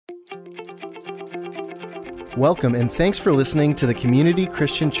Welcome and thanks for listening to the Community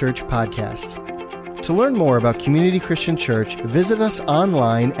Christian Church podcast. To learn more about Community Christian Church, visit us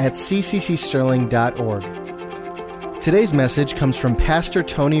online at cccsterling.org. Today's message comes from Pastor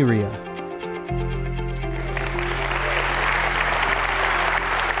Tony Ria.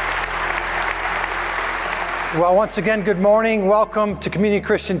 Well, once again, good morning. Welcome to Community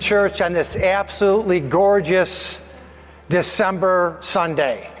Christian Church on this absolutely gorgeous December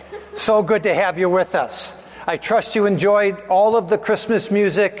Sunday. So good to have you with us. I trust you enjoyed all of the Christmas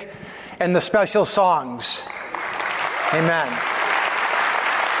music and the special songs. Amen.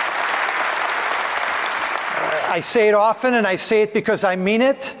 I say it often, and I say it because I mean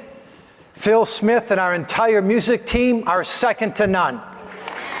it. Phil Smith and our entire music team are second to none.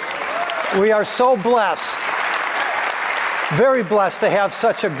 We are so blessed, very blessed to have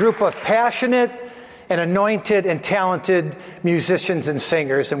such a group of passionate and anointed and talented musicians and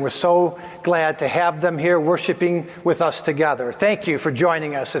singers, and we're so glad to have them here worshiping with us together. Thank you for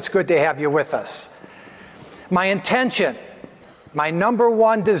joining us. It's good to have you with us. My intention, my number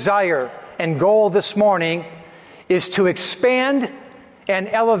one desire and goal this morning is to expand and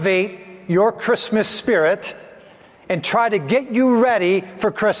elevate your Christmas spirit and try to get you ready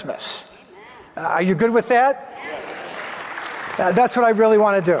for Christmas. Are you good with that? That's what I really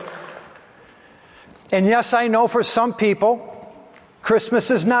want to do. And yes, I know for some people, Christmas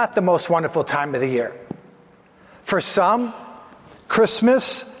is not the most wonderful time of the year. For some,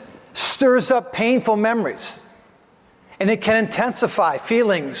 Christmas stirs up painful memories, and it can intensify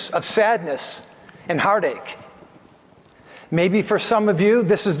feelings of sadness and heartache. Maybe for some of you,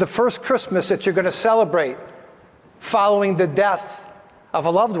 this is the first Christmas that you're going to celebrate following the death of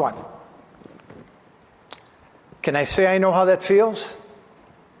a loved one. Can I say I know how that feels?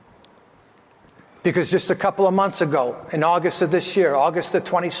 Because just a couple of months ago, in August of this year, August the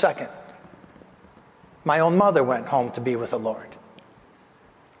 22nd, my own mother went home to be with the Lord.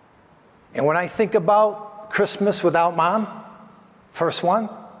 And when I think about Christmas without Mom, first one,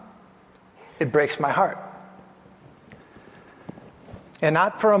 it breaks my heart. And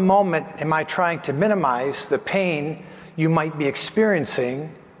not for a moment am I trying to minimize the pain you might be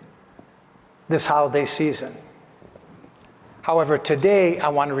experiencing this holiday season. However, today I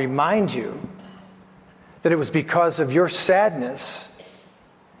want to remind you that it was because of your sadness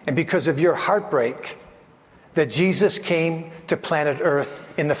and because of your heartbreak that Jesus came to planet Earth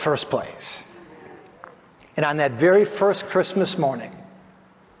in the first place. And on that very first Christmas morning,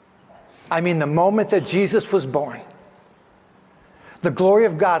 I mean the moment that Jesus was born, the glory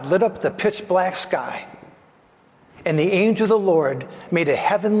of God lit up the pitch black sky, and the angel of the Lord made a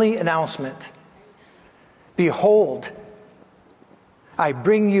heavenly announcement. Behold, I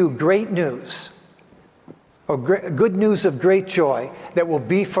bring you great news, or good news of great joy that will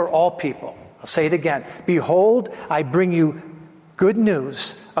be for all people. I'll say it again. Behold, I bring you good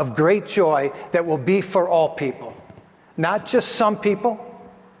news of great joy that will be for all people. Not just some people,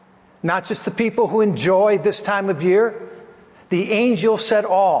 not just the people who enjoy this time of year. The angel said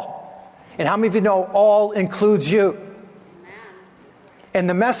all. And how many of you know all includes you? And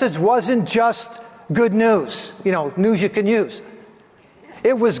the message wasn't just good news, news you can use.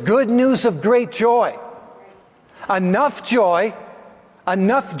 It was good news of great joy. Enough joy,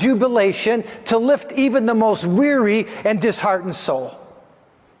 enough jubilation to lift even the most weary and disheartened soul.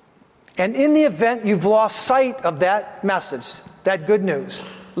 And in the event you've lost sight of that message, that good news,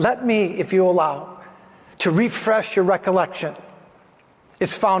 let me, if you allow, to refresh your recollection.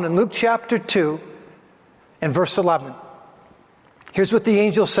 It's found in Luke chapter 2 and verse 11. Here's what the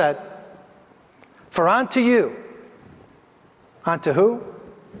angel said. For unto you, unto who?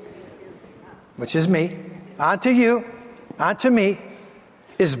 Which is me. Unto you, unto me,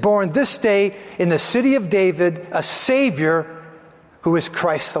 is born this day in the city of David a Savior who is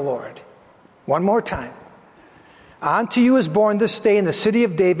Christ the Lord. One more time. Unto you is born this day in the city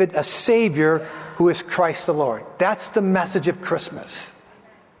of David a Savior who is Christ the Lord. That's the message of Christmas.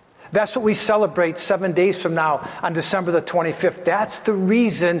 That's what we celebrate 7 days from now on December the 25th. That's the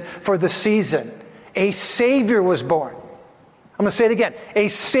reason for the season. A Savior was born. I'm going to say it again. A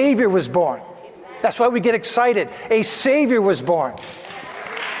Savior was born. That's why we get excited. A Savior was born.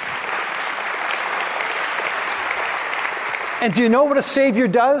 And do you know what a Savior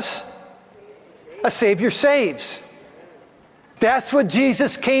does? A Savior saves. That's what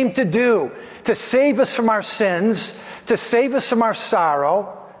Jesus came to do, to save us from our sins, to save us from our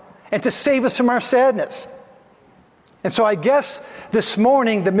sorrow, and to save us from our sadness. And so I guess this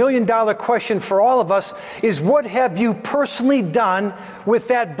morning, the million-dollar question for all of us is, what have you personally done with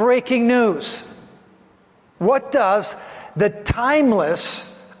that breaking news? What does the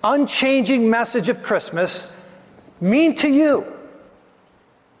timeless, unchanging message of Christmas mean to you?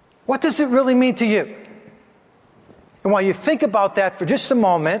 What does it really mean to you? And while you think about that for just a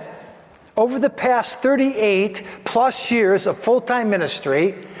moment, over the past 38 plus years of full-time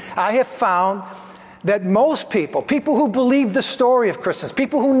ministry, I have found that most people who believe the story of Christmas,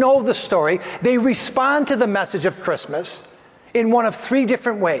 people who know the story, they respond to the message of Christmas in one of three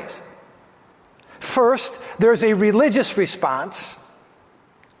different ways. First, there's a religious response.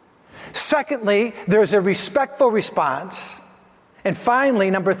 Secondly, there's a respectful response. And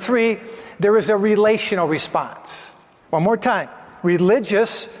finally, number three, there is a relational response. One more time.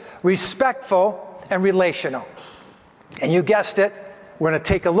 Religious, respectful, and relational. And you guessed it, we're going to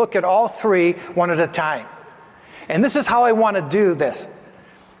take a look at all three one at a time. And this is how I want to do this.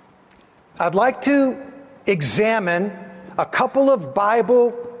 I'd like to examine a couple of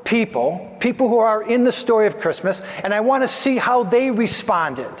Bible people who are in the story of Christmas, and I want to see how they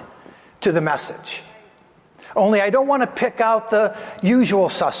responded to the message. Only I don't want to pick out the usual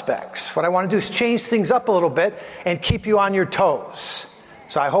suspects. What I want to do is change things up a little bit and keep you on your toes.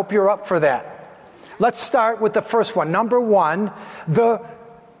 So I hope you're up for that. Let's start with the first one. Number one, the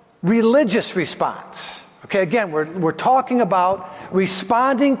religious response. Okay, again, we're talking about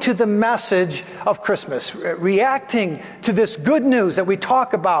responding to the message of Christmas, reacting to this good news that we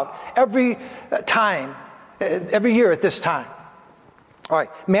talk about every year at this time. All right,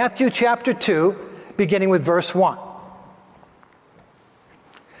 Matthew chapter 2, beginning with verse 1.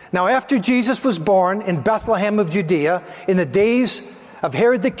 Now, after Jesus was born in Bethlehem of Judea, in the days of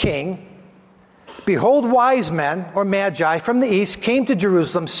Herod the king, behold, wise men, or magi, from the east came to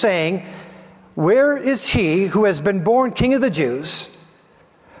Jerusalem, saying, where is he who has been born King of the Jews?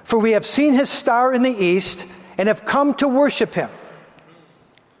 For we have seen his star in the east, and have come to worship him.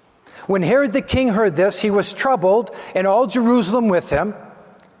 When Herod the king heard this, he was troubled, and all Jerusalem with him.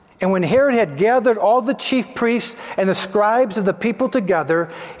 And when Herod had gathered all the chief priests and the scribes of the people together,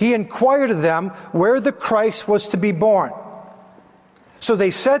 he inquired of them where the Christ was to be born. So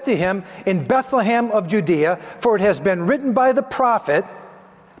they said to him, in Bethlehem of Judea, for it has been written by the prophet,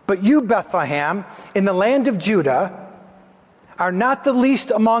 but you, Bethlehem, in the land of Judah, are not the least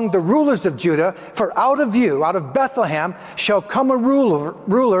among the rulers of Judah, for out of you, out of Bethlehem, shall come a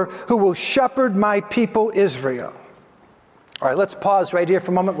ruler who will shepherd my people Israel. All right, let's pause right here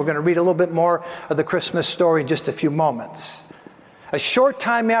for a moment. We're going to read a little bit more of the Christmas story in just a few moments. A short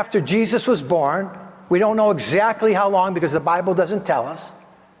time after Jesus was born, we don't know exactly how long because the Bible doesn't tell us,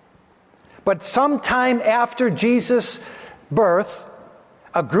 but sometime after Jesus' birth,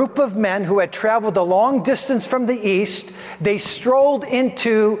 a group of men who had traveled a long distance from the east, they strolled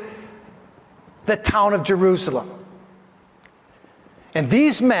into the town of Jerusalem. And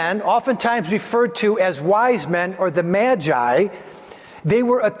these men, oftentimes referred to as wise men or the magi, they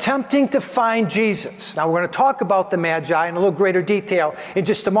were attempting to find Jesus. Now, we're going to talk about the magi in a little greater detail in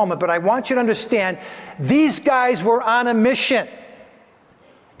just a moment, but I want you to understand, these guys were on a mission.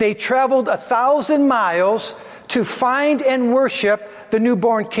 They traveled 1,000 miles to find and worship the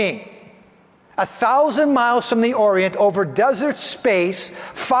newborn king. 1,000 miles from the Orient over desert space,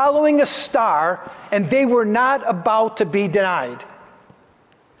 following a star, and they were not about to be denied.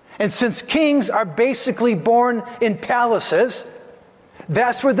 And since kings are basically born in palaces,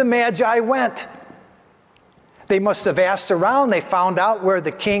 that's where the Magi went. They must have asked around. They found out where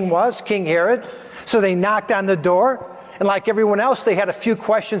the king was, King Herod. So they knocked on the door. And like everyone else, they had a few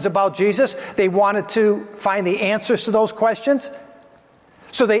questions about Jesus. They wanted to find the answers to those questions.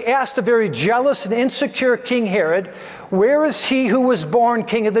 So they asked a very jealous and insecure King Herod, where is he who was born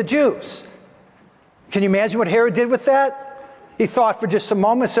King of the Jews? Can you imagine what Herod did with that? He thought for just a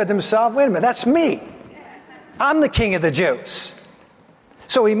moment, said to himself, wait a minute, that's me. I'm the King of the Jews.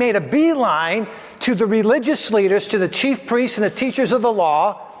 So he made a beeline to the religious leaders, to the chief priests and the teachers of the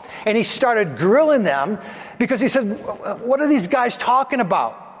law, and he started grilling them because he said, what are these guys talking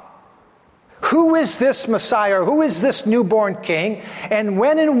about? Who is this Messiah? Who is this newborn king? And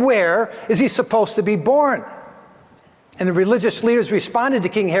when and where is he supposed to be born? And the religious leaders responded to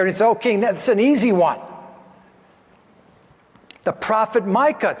King Herod and said, oh, king, that's an easy one. The prophet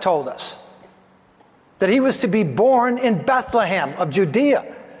Micah told us that he was to be born in Bethlehem of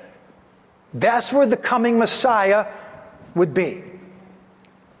Judea. That's where the coming Messiah would be.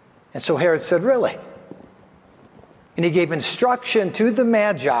 And so Herod said, really? And he gave instruction to the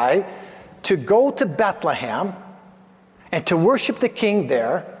Magi to go to Bethlehem and to worship the king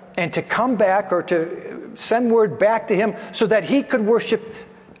there and to come back or to send word back to him so that he could worship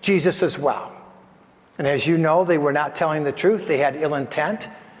Jesus as well. And as you know, they were not telling the truth. They had ill intent.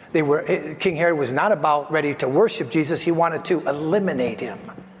 King Herod was not about ready to worship Jesus. He wanted to eliminate him,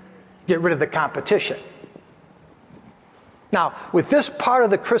 get rid of the competition. Now, with this part of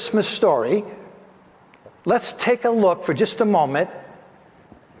the Christmas story, let's take a look for just a moment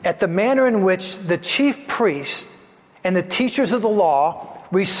at the manner in which the chief priests and the teachers of the law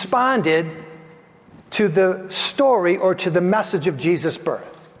responded to the story or to the message of Jesus'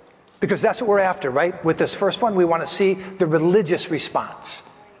 birth. Because that's what we're after, right? With this first one, we want to see the religious response.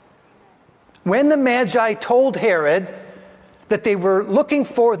 When the Magi told Herod that they were looking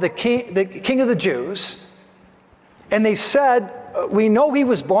for the king of the Jews, and they said, we know he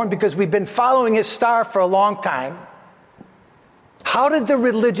was born because we've been following his star for a long time. How did the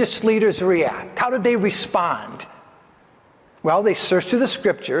religious leaders react? How did they respond? Well, they searched through the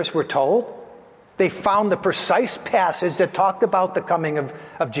scriptures, we're told. They found the precise passage that talked about the coming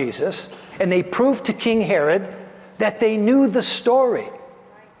of Jesus, and they proved to King Herod that they knew the story.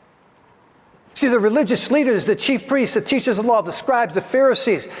 See, the religious leaders, the chief priests, the teachers of the law, the scribes, the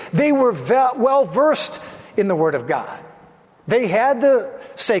Pharisees, they were well versed in the Word of God. They had the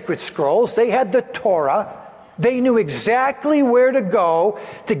sacred scrolls. They had the Torah. They knew exactly where to go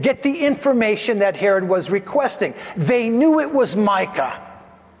to get the information that Herod was requesting. They knew it was Micah.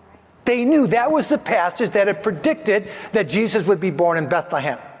 They knew that was the passage that had predicted that Jesus would be born in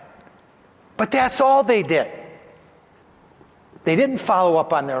Bethlehem. But that's all they did. They didn't follow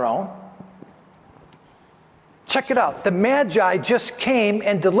up on their own. Check it out. The Magi just came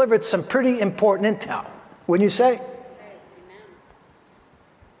and delivered some pretty important intel, wouldn't you say?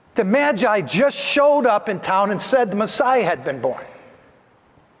 The Magi just showed up in town and said the Messiah had been born.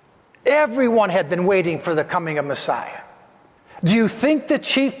 Everyone had been waiting for the coming of Messiah. Do you think the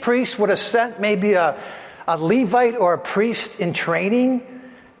chief priest would have sent maybe a Levite or a priest in training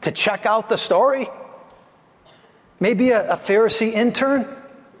to check out the story? Maybe a Pharisee intern?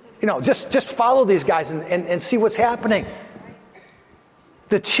 You know, just follow these guys and see what's happening.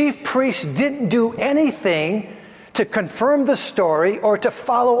 The chief priest didn't do anything to confirm the story or to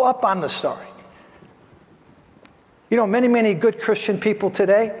follow up on the story. You know, many good Christian people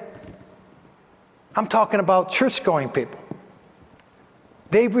today, I'm talking about church-going people,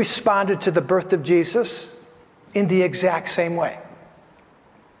 they've responded to the birth of Jesus in the exact same way.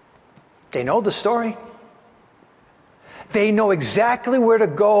 They know the story. They know exactly where to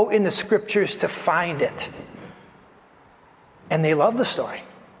go in the scriptures to find it. And they love the story.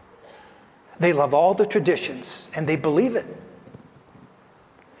 They love all the traditions, and they believe it.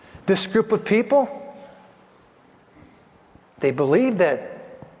 This group of people, they believe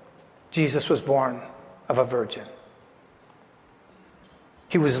that Jesus was born of a virgin.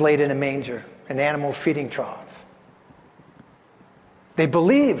 He was laid in a manger, an animal feeding trough. They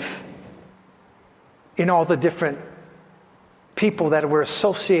believe in all the different people that were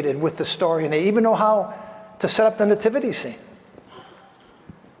associated with the story, and they even know how to set up the nativity scene.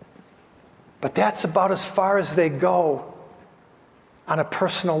 But that's about as far as they go on a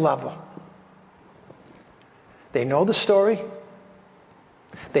personal level. They know the story.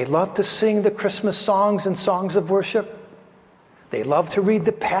 They love to sing the Christmas songs and songs of worship. They love to read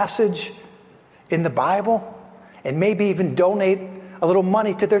the passage in the Bible and maybe even donate a little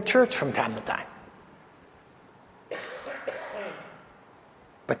money to their church from time to time.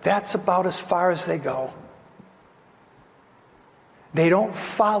 But that's about as far as they go. They don't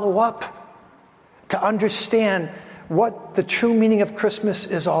follow up to understand what the true meaning of Christmas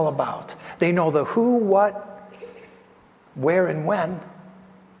is all about. They know the who, what, where, and when,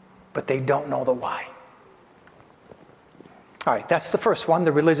 but they don't know the why. All right, that's the first one,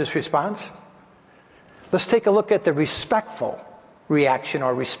 the religious response. Let's take a look at the respectful reaction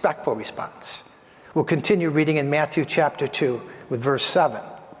or respectful response. We'll continue reading in Matthew chapter 2 with verse 7.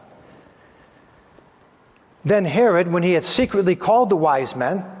 Then Herod, when he had secretly called the wise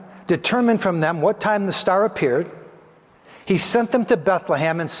men, determined from them what time the star appeared, he sent them to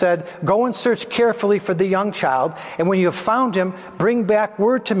Bethlehem and said, "Go and search carefully for the young child, and when you have found him, bring back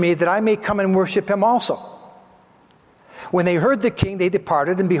word to me that I may come and worship him also." When they heard the king, they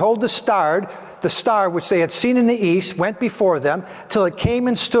departed, and behold, the star which they had seen in the east went before them till it came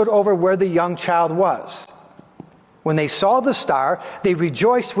and stood over where the young child was. When they saw the star, they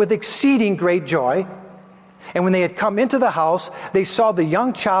rejoiced with exceeding great joy. And when they had come into the house, they saw the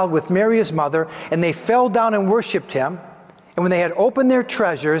young child with Mary his mother, and they fell down and worshipped him. And when they had opened their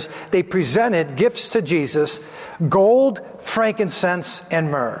treasures, they presented gifts to Jesus, gold, frankincense,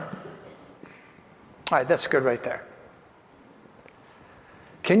 and myrrh. All right, that's good right there.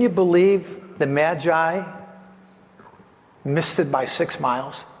 Can you believe the Magi missed it by 6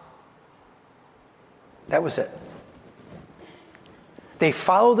 miles? That was it. They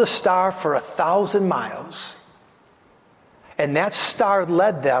followed the star for 1,000 miles, and that star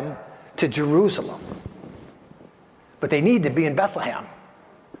led them to Jerusalem. but they need to be in Bethlehem.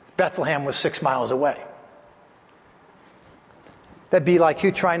 Bethlehem was 6 miles away. That'd be like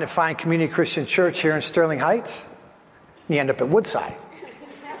you trying to find Community Christian Church here in Sterling Heights. You end up at Woodside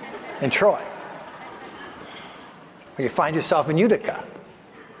in Troy. Or you find yourself in Utica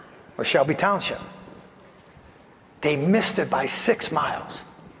or Shelby Township. They missed it by 6 miles.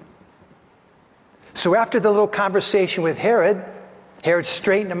 So after the little conversation with Herod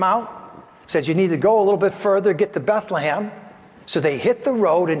straightened him out, said you need to go a little bit further, get to Bethlehem. So they hit the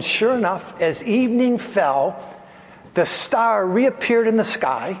road, and sure enough, as evening fell, the star reappeared in the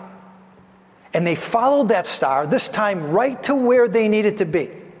sky, and they followed that star, this time right to where they needed to be.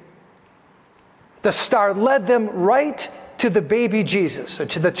 The star led them right to the baby Jesus, or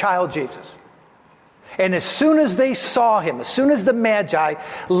to the child Jesus. And as soon as they saw him, as soon as the Magi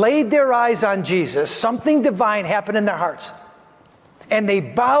laid their eyes on Jesus, something divine happened in their hearts. And they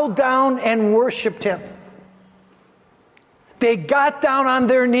bowed down and worshiped him. They got down on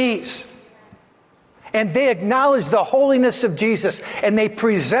their knees. And they acknowledged the holiness of Jesus. And they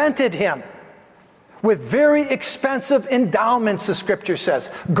presented him with very expensive endowments, the scripture says.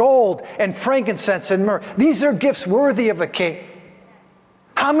 Gold and frankincense and myrrh. These are gifts worthy of a king.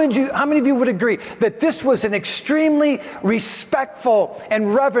 How many of you would agree that this was an extremely respectful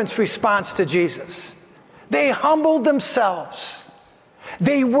and reverent response to Jesus? They humbled themselves.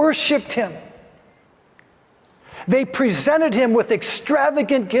 They worshiped him. They presented him with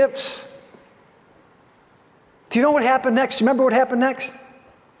extravagant gifts. Do you know what happened next? Do you remember what happened next?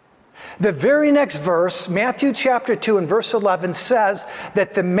 The very next verse, Matthew chapter 2 and verse 11, says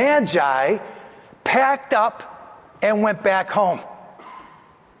that the Magi packed up and went back home.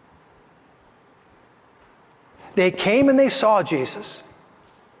 They came and they saw Jesus.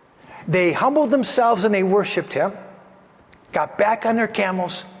 They humbled themselves and they worshiped him, got back on their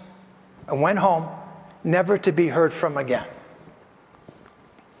camels, and went home, never to be heard from again.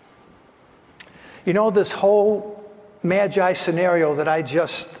 You know, this whole Magi scenario that I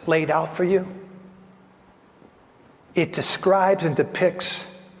just laid out for you, it describes and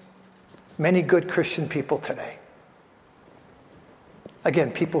depicts many good Christian people today.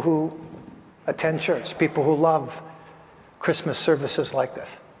 Again, people who attend church, people who love Christmas services like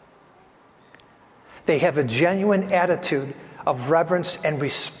this. They have a genuine attitude of reverence and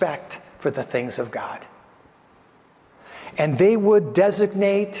respect for the things of God. And they would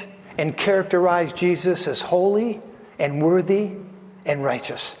designate and characterize Jesus as holy and worthy and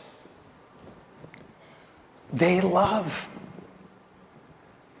righteous. They love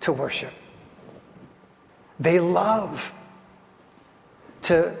to worship. They love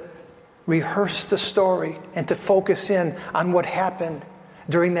to rehearse the story and to focus in on what happened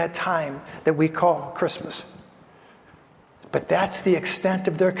during that time that we call Christmas. But that's the extent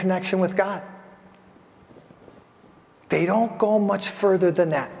of their connection with God. They don't go much further than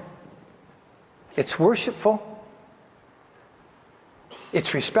that. It's worshipful.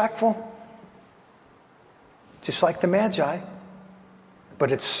 It's respectful. Just like the Magi.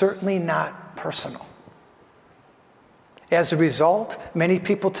 But it's certainly not personal. As a result, many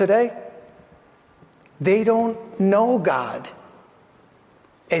people today, they don't know God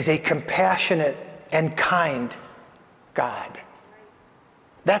as a compassionate and kind God.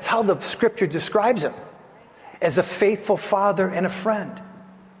 That's how the scripture describes him. As a faithful father and a friend.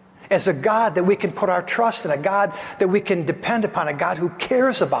 As a God that we can put our trust in. A God that we can depend upon. A God who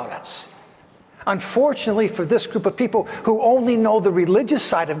cares about us. Unfortunately for this group of people who only know the religious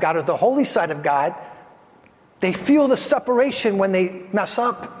side of God or the holy side of God, they feel the separation when they mess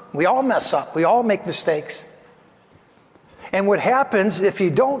up. We all mess up. We all make mistakes. And what happens if you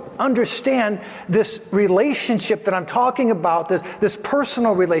don't understand this relationship that I'm talking about, this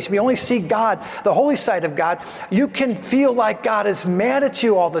personal relationship, you only see God, the holy side of God, you can feel like God is mad at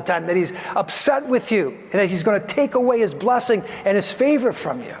you all the time, that he's upset with you, and that he's going to take away his blessing and his favor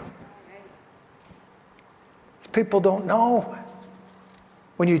from you. People don't know.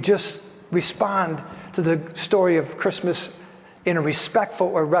 When you just respond to the story of Christmas in a respectful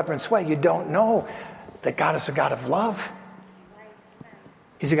or reverent way, you don't know that God is a God of love.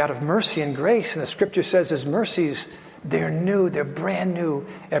 He's a God of mercy and grace. And the scripture says his mercies, they're new, they're brand new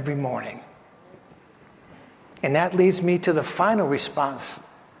every morning. And that leads me to the final response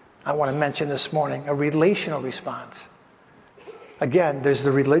I want to mention this morning, a relational response. Again, there's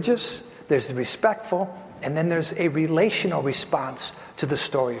the religious, there's the respectful, and then there's a relational response to the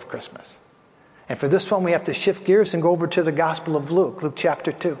story of Christmas. And for this one, we have to shift gears and go over to the Gospel of Luke, Luke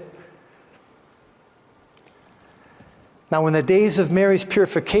chapter 2. Now, when the days of Mary's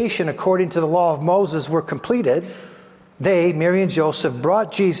purification according to the law of Moses were completed, they, Mary and Joseph,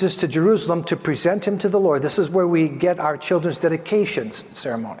 brought Jesus to Jerusalem to present him to the Lord. This is where we get our children's dedications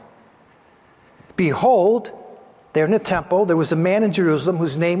ceremony. Behold, there in the temple, there was a man in Jerusalem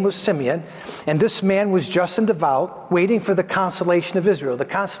whose name was Simeon, and this man was just and devout, waiting for the consolation of Israel. The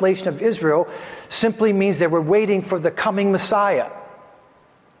consolation of Israel simply means they were waiting for the coming Messiah.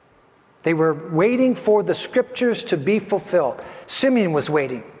 They were waiting for the scriptures to be fulfilled. Simeon was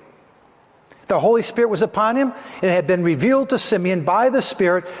waiting. The Holy Spirit was upon him, and it had been revealed to Simeon by the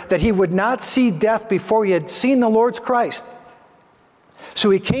Spirit that he would not see death before he had seen the Lord's Christ. So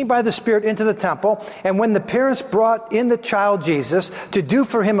he came by the Spirit into the temple, and when the parents brought in the child Jesus to do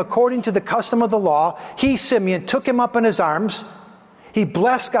for him according to the custom of the law, he, Simeon, took him up in his arms. He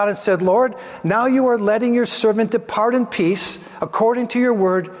blessed God and said, Lord, now you are letting your servant depart in peace according to your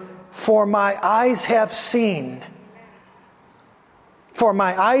word, for my eyes have seen. For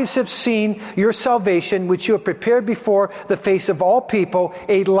my eyes have seen your salvation, which you have prepared before the face of all people,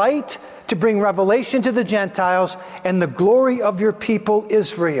 a light to bring revelation to the Gentiles and the glory of your people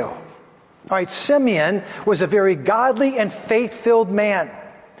Israel. All right, Simeon was a very godly and faith-filled man.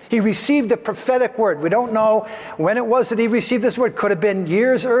 He received a prophetic word. We don't know when it was that he received this word. Could have been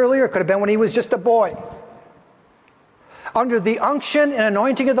years earlier. Could have been when he was just a boy. Under the unction and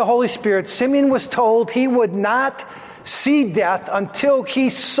anointing of the Holy Spirit, Simeon was told he would not see death until he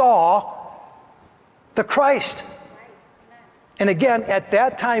saw the Christ. And again, at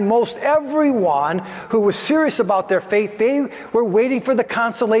that time, most everyone who was serious about their faith, they were waiting for the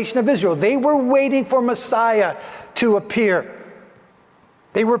consolation of Israel. They were waiting for Messiah to appear.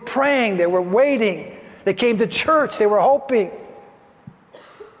 They were praying. They were waiting. They came to church. They were hoping.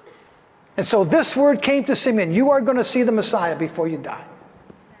 And so this word came to Simeon. You are going to see the Messiah before you die.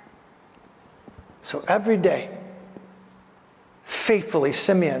 So every day, faithfully,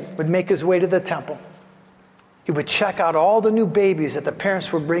 Simeon would make his way to the temple. He would check out all the new babies that the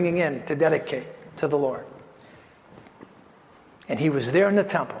parents were bringing in to dedicate to the Lord. And he was there in the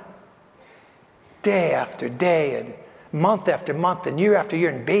temple, day after day and month after month and year after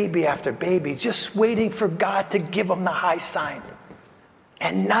year and baby after baby, just waiting for God to give him the high sign.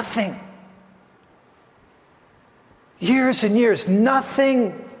 And nothing. Years and years,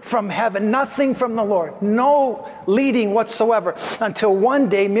 nothing from heaven, nothing from the Lord, no leading whatsoever, until one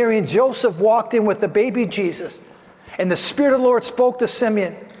day Mary and Joseph walked in with the baby Jesus, and the Spirit of the Lord spoke to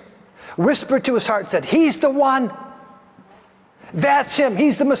Simeon, whispered to his heart and said, he's the one. That's him.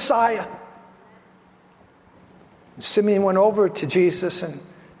 He's the Messiah. And Simeon went over to Jesus and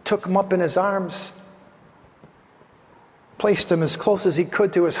took him up in his arms, placed him as close as he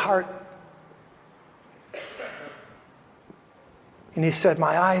could to his heart. And he said,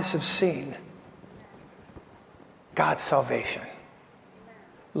 my eyes have seen God's salvation.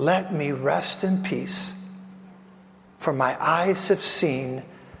 Let me rest in peace, for my eyes have seen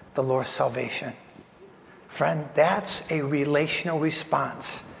the Lord's salvation. Friend, that's a relational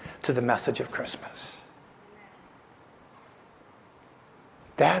response to the message of Christmas.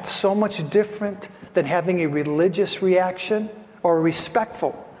 That's so much different than having a religious reaction or a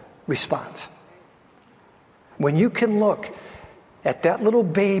respectful response. When you can look at that little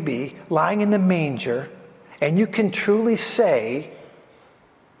baby lying in the manger, and you can truly say,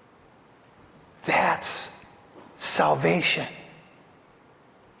 that's salvation.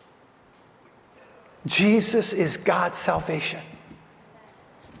 Jesus is God's salvation.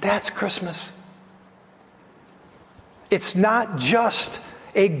 That's Christmas. It's not just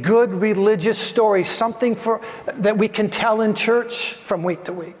a good religious story, something that we can tell in church from week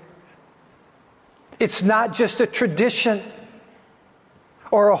to week. It's not just a tradition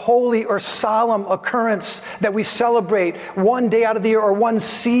or a holy or solemn occurrence that we celebrate one day out of the year or one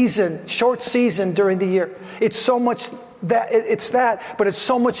season, short season during the year. It's so much that, but it's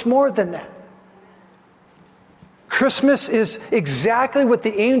so much more than that. Christmas is exactly what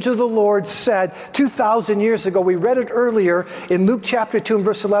the angel of the Lord said 2,000 years ago. We read it earlier in Luke chapter 2 and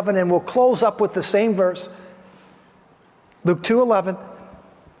verse 11, and we'll close up with the same verse. Luke 2:11,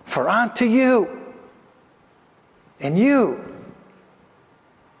 for unto you and you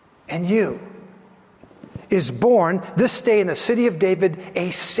is born this day in the city of David a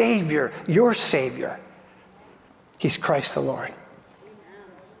Savior, your Savior. He's Christ the Lord.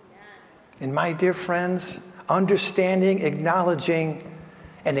 And my dear friends, understanding, acknowledging,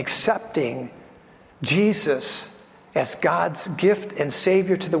 and accepting Jesus as God's gift and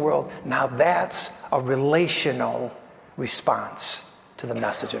Savior to the world, now that's a relational response to the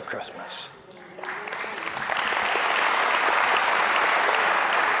message of Christmas.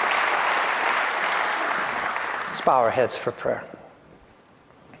 Let's bow our heads for prayer.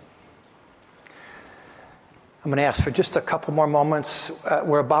 I'm going to ask for just a couple more moments.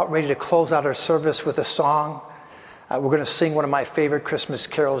 We're about ready to close out our service with a song. We're going to sing one of my favorite Christmas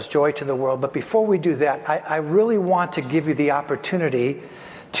carols, Joy to the World. But before we do that, I really want to give you the opportunity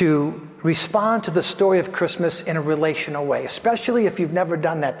to respond to the story of Christmas in a relational way, especially if you've never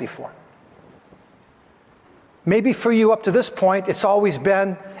done that before. Maybe for you up to this point, it's always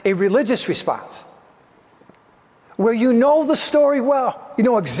been a religious response, where you know the story well. You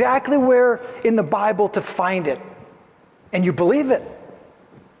know exactly where in the Bible to find it, and you believe it.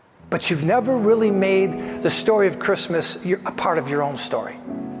 But you've never really made the story of Christmas a part of your own story.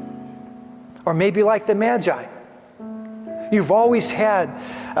 Or maybe like the Magi, you've always had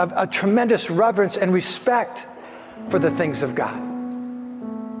a tremendous reverence and respect for the things of God.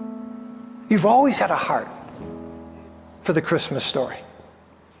 You've always had a heart for the Christmas story.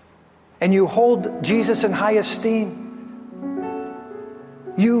 And you hold Jesus in high esteem.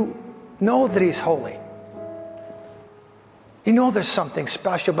 You know that he's holy. You know there's something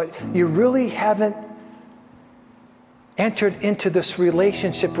special, but you really haven't entered into this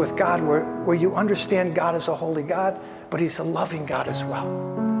relationship with God where you understand God is a holy God, but he's a loving God as well.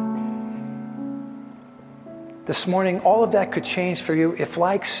 This morning, all of that could change for you if,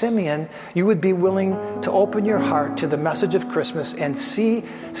 like Simeon, you would be willing to open your heart to the message of Christmas and see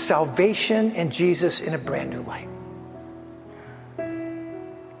salvation in Jesus in a brand new light.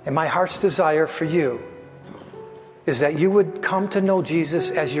 And my heart's desire for you is that you would come to know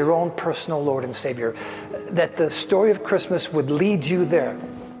Jesus as your own personal Lord and Savior. That the story of Christmas would lead you there.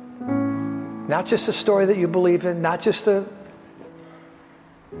 Not just a story that you believe in, not just a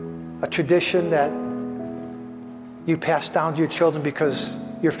tradition that you pass down to your children because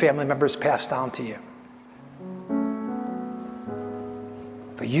your family members pass down to you.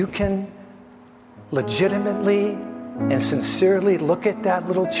 But you can legitimately and sincerely look at that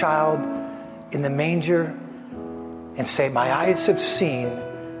little child in the manger and say, my eyes have seen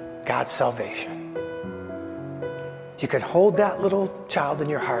God's salvation. You can hold that little child in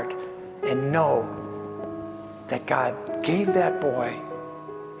your heart and know that God gave that boy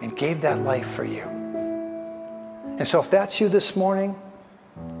and gave that life for you. And so if that's you this morning,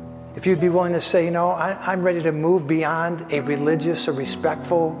 if you'd be willing to say, I'm ready to move beyond a religious or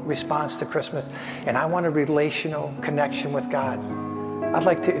respectful response to Christmas, and I want a relational connection with God, I'd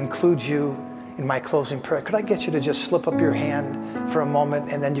like to include you in my closing prayer. Could I get you to just slip up your hand for a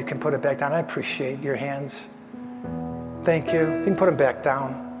moment, and then you can put it back down? I appreciate your hands. Thank you. You can put them back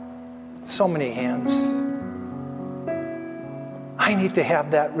down. So many hands. I need to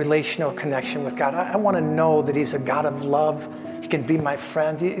have that relational connection with God. I want to know that he's a God of love. He can be my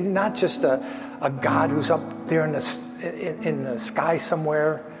friend. He's not just a God who's up there in the sky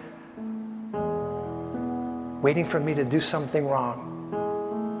somewhere waiting for me to do something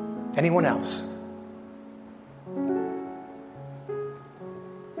wrong. Anyone else?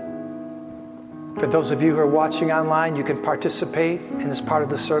 For those of you who are watching online, you can participate in this part of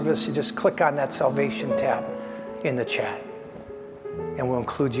the service. You just click on that salvation tab in the chat, and we'll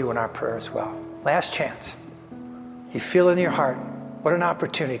include you in our prayer as well. Last chance. You feel in your heart, what an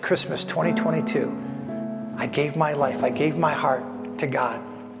opportunity. Christmas 2022. I gave my life, I gave my heart to God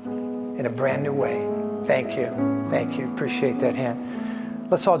in a brand new way. Thank you. Thank you. Appreciate that hand.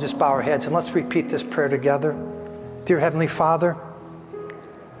 Let's all just bow our heads and let's repeat this prayer together. Dear Heavenly Father,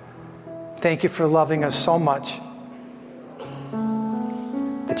 thank you for loving us so much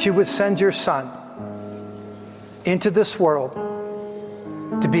that you would send your Son into this world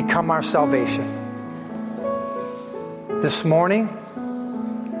to become our salvation. This morning,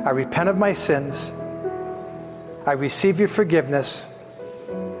 I repent of my sins. I receive your forgiveness.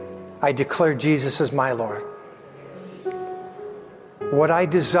 I declare Jesus as my Lord. What I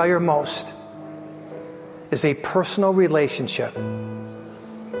desire most is a personal relationship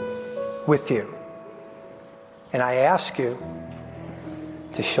with you. And I ask you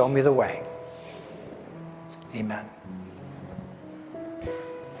to show me the way. Amen.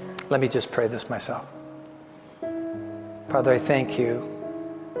 Let me just pray this myself. Father, I thank you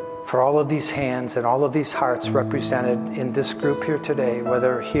for all of these hands and all of these hearts represented in this group here today,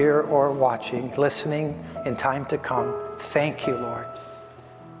 whether here or watching, listening in time to come. Thank you, Lord.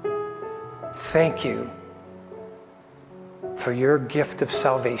 Thank you for your gift of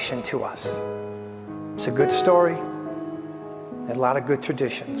salvation to us. It's a good story and a lot of good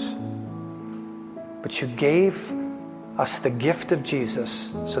traditions. But you gave us the gift of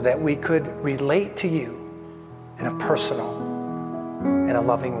Jesus so that we could relate to you in a personal and a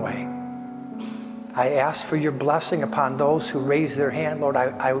loving way. I ask for your blessing upon those who raise their hand. Lord,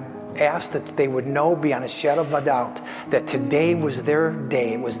 I ask that they would know beyond a shadow of a doubt that today was their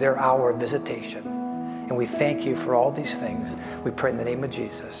day, was their hour of visitation. And we thank you for all these things. We pray in the name of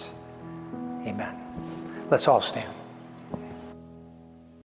Jesus. Amen. Let's all stand.